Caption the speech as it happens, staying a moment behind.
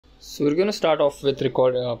So we're going to start off with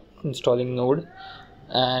installing Node,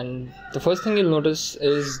 and the first thing you'll notice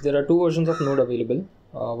is there are two versions of Node available.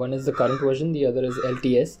 One is the current version, the other is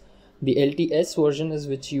LTS. The LTS version is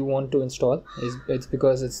which you want to install. It's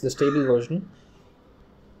because it's the stable version.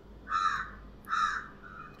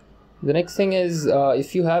 The next thing is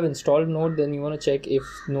if you have installed Node, then you want to check if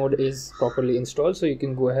Node is properly installed. So you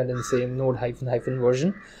can go ahead and say node hyphen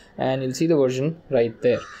version, and you'll see the version right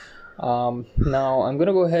there. Now I'm going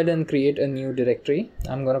to go ahead and create a new directory.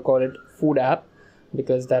 I'm going to call it food app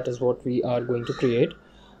because that is what we are going to create.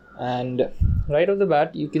 And right off the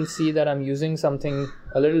bat, you can see that I'm using something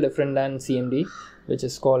a little different than CMD, which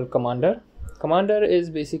is called Commander. Commander is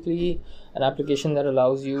basically an application that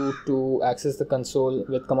allows you to access the console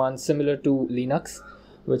with commands similar to Linux,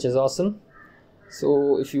 which is awesome.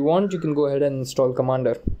 So if you want, you can go ahead and install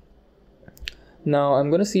Commander. Now I'm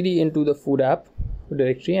going to cd into the food app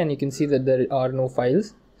directory, and you can see that there are no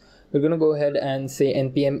files. We're going to go ahead and say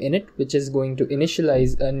npm init, which is going to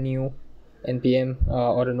initialize a new npm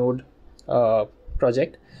or a node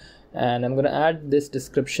project, and I'm going to add this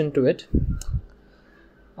description to it.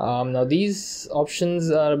 Now these options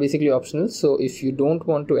are basically optional, so if you don't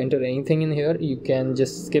want to enter anything in here, you can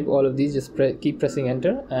just skip all of these. Just keep pressing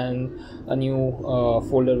enter, and a new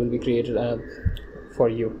folder will be created for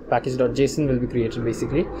you. Package.json will be created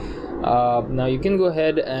basically. Now you can go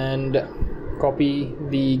ahead and copy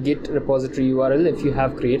the git repository URL if you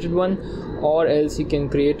have created one, or else you can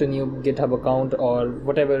create a new GitHub account or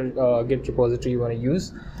whatever git repository you want to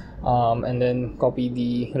use, and then copy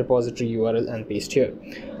the repository URL and paste here.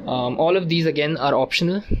 All of these again are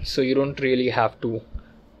optional, so you don't really have to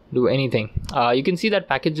do anything. You can see that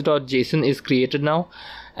package.json is created now,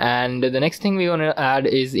 and the next thing we want to add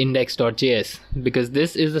is index.js because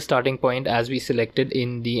this is the starting point as we selected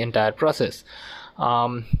in the entire process.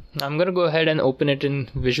 I'm going to go ahead and open it in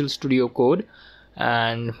Visual Studio Code,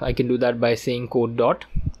 and I can do that by saying code dot.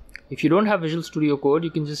 If you don't have Visual Studio Code,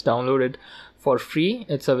 you can just download it for free.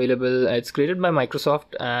 It's available. It's created by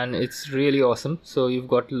Microsoft, and it's really awesome. So you've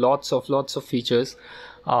got lots of features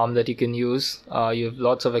that you can use. You have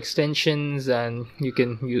lots of extensions, and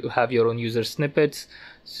you have your own user snippets.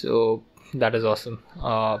 So that is awesome.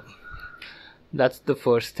 That's the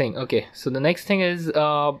first thing. Okay, so the next thing is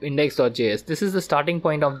index.js. This is the starting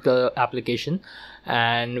point of the application,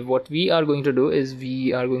 and what we are going to do is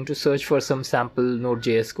we are going to search for some sample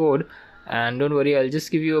Node.js code, and don't worry, I'll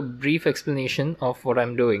just give you a brief explanation of what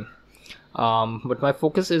I'm doing. But my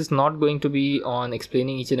focus is not going to be on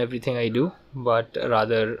explaining each and everything I do, but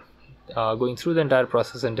rather going through the entire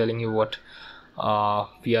process and telling you what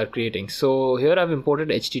we are creating. So here I've imported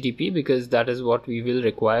HTTP because that is what we will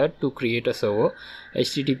require to create a server.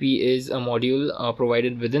 HTTP is a module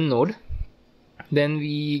provided within Node. Then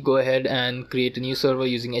we go ahead and create a new server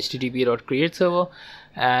using http.createServer,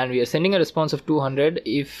 and we are sending a response of 200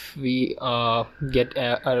 if we get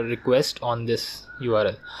a request on this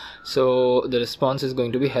URL. So the response is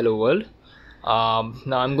going to be hello world.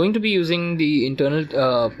 Now I'm going to be using the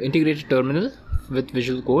internal integrated terminal with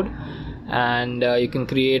Visual Code, and you can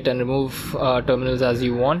create and remove terminals as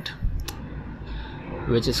you want,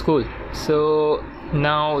 which is cool. So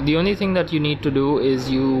now the only thing that you need to do is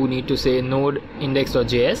you need to say node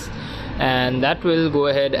index.js, and that will go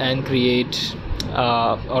ahead and create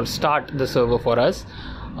or start the server for us.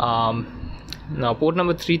 Now port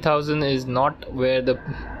number 3000 is not where the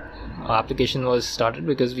application was started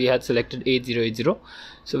because we had selected 8080,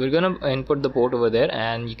 so we're gonna input the port over there,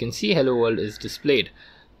 and you can see hello world is displayed.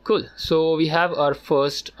 Cool. So we have our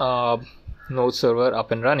first node server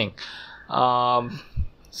up and running.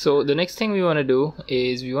 So the next thing we want to do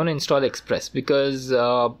is we want to install Express because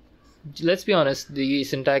let's be honest, the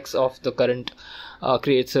syntax of the current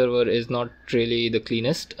create server is not really the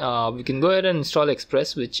cleanest. We can go ahead and install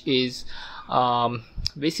Express, which is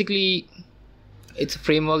basically it's a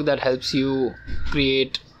framework that helps you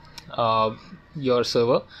create your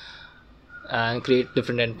server and create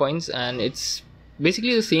different endpoints, and it's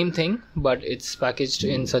basically the same thing, but it's packaged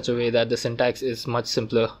in such a way that the syntax is much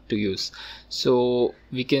simpler to use. So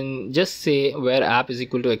we can just say where app is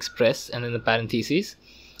equal to express and then the parentheses,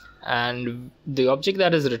 and the object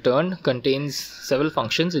that is returned contains several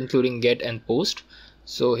functions including get and post.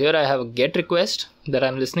 So here I have a get request that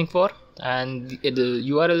I'm listening for, and the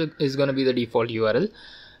URL is going to be the default URL,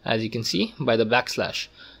 as you can see by the backslash.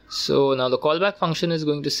 So now the callback function is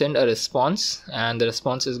going to send a response, and the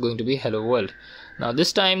response is going to be hello world. Now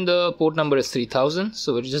this time the port number is 3000,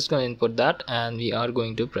 so we're just going to input that, and we are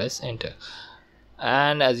going to press enter.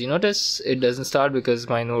 And as you notice, it doesn't start because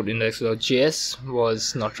my node index.js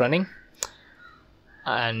was not running.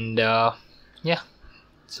 And yeah,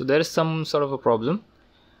 So there is some sort of a problem,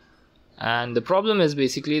 and the problem is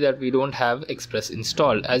basically that we don't have Express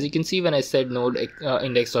installed. As you can see, when I said node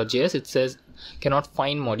index.js, it says cannot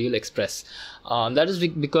find module Express. That is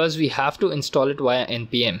because we have to install it via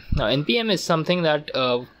npm. Now npm is something that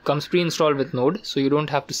comes pre-installed with Node, so you don't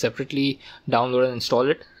have to separately download and install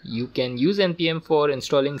it. You can use npm for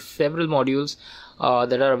installing several modules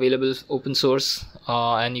that are available open source,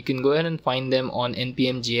 and you can go ahead and find them on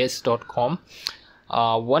npmjs.com.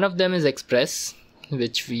 One of them is Express,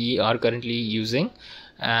 which we are currently using,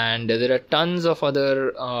 and there are tons of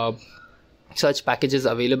other such packages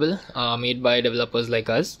available made by developers like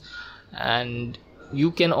us, and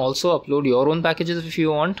you can also upload your own packages if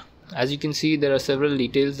you want. As you can see, there are several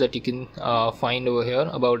details that you can find over here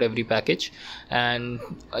about every package, and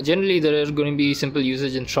generally there are going to be simple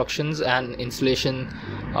usage instructions and installation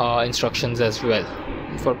instructions as well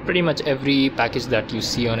for pretty much every package that you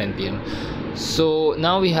see on npm. So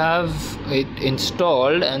now we have it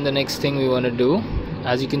installed, and the next thing we want to do,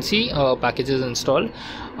 as you can see, our package is installed.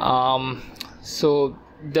 So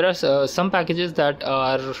there are some packages that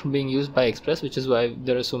are being used by Express, which is why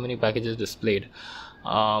there are so many packages displayed.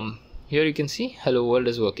 Here you can see hello world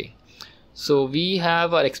is working. So we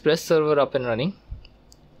have our Express server up and running.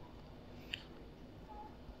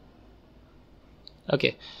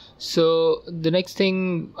 Okay, so the next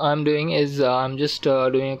thing I'm doing is I'm just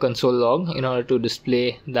doing a console log in order to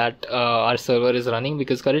display that our server is running,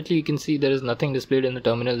 because currently you can see there is nothing displayed in the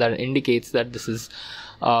terminal that indicates that this is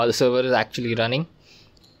the server is actually running.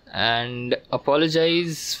 And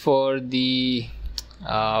apologize for the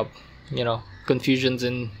confusions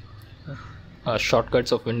in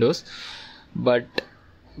shortcuts of Windows, but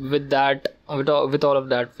with all of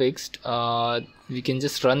that fixed, we can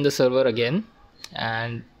just run the server again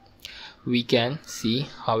and we can see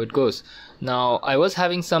how it goes. Now I was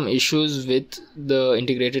having some issues with the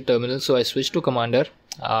integrated terminal, so I switched to Commander.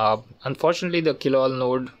 Unfortunately the kill all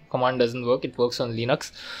node command doesn't work, it works on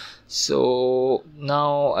Linux. So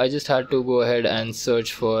now I just had to go ahead and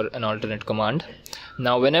search for an alternate command.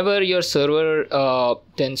 Now whenever your server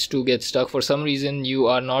tends to get stuck, for some reason you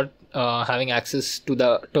are not having access to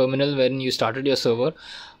the terminal when you started your server,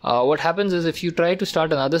 what happens is if you try to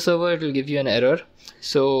start another server, it will give you an error.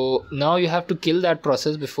 So now you have to kill that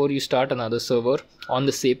process before you start another server on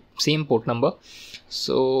the same port number.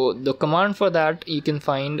 So the command for that you can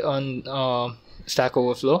find on Stack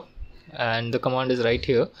Overflow, and the command is right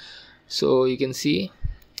here. So you can see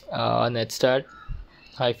netstat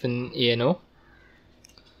 -ano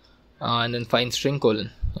and then find string :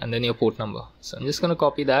 and then your port number. So I'm just going to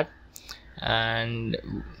copy that and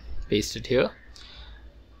paste it here,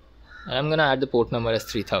 and I'm going to add the port number as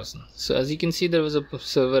 3000. So as you can see, there was a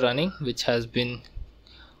server running which has been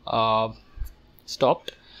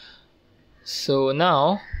stopped. So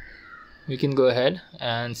now we can go ahead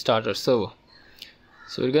and start our server.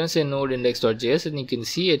 So we're going to say node index.js, and you can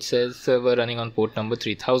see it says server running on port number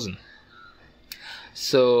 3000.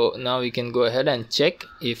 So now we can go ahead and check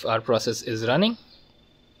if our process is running,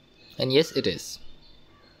 and yes, it is.